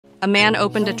A man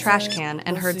opened a trash can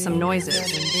and heard some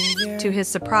noises. To his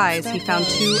surprise, he found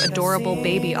two adorable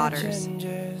baby otters.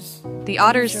 The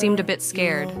otters seemed a bit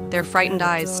scared, their frightened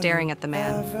eyes staring at the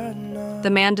man.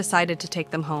 The man decided to take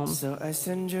them home.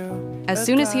 As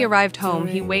soon as he arrived home,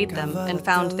 he weighed them and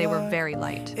found they were very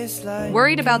light.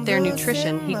 Worried about their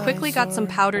nutrition, he quickly got some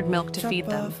powdered milk to feed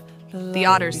them. The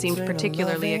otters seemed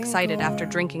particularly excited after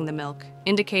drinking the milk,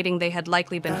 indicating they had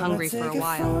likely been hungry for a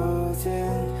while.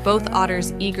 Both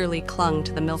otters eagerly clung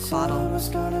to the milk bottle.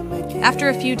 After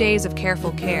a few days of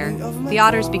careful care, the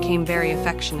otters became very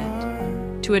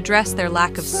affectionate. To address their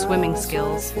lack of swimming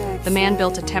skills, the man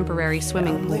built a temporary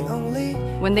swimming pool.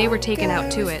 When they were taken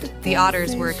out to it, the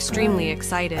otters were extremely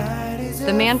excited.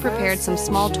 The man prepared some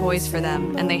small toys for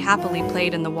them, and they happily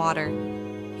played in the water.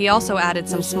 He also added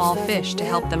some small fish to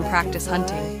help them practice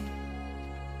hunting,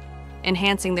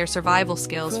 enhancing their survival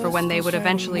skills for when they would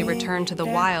eventually return to the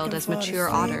wild as mature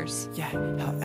otters.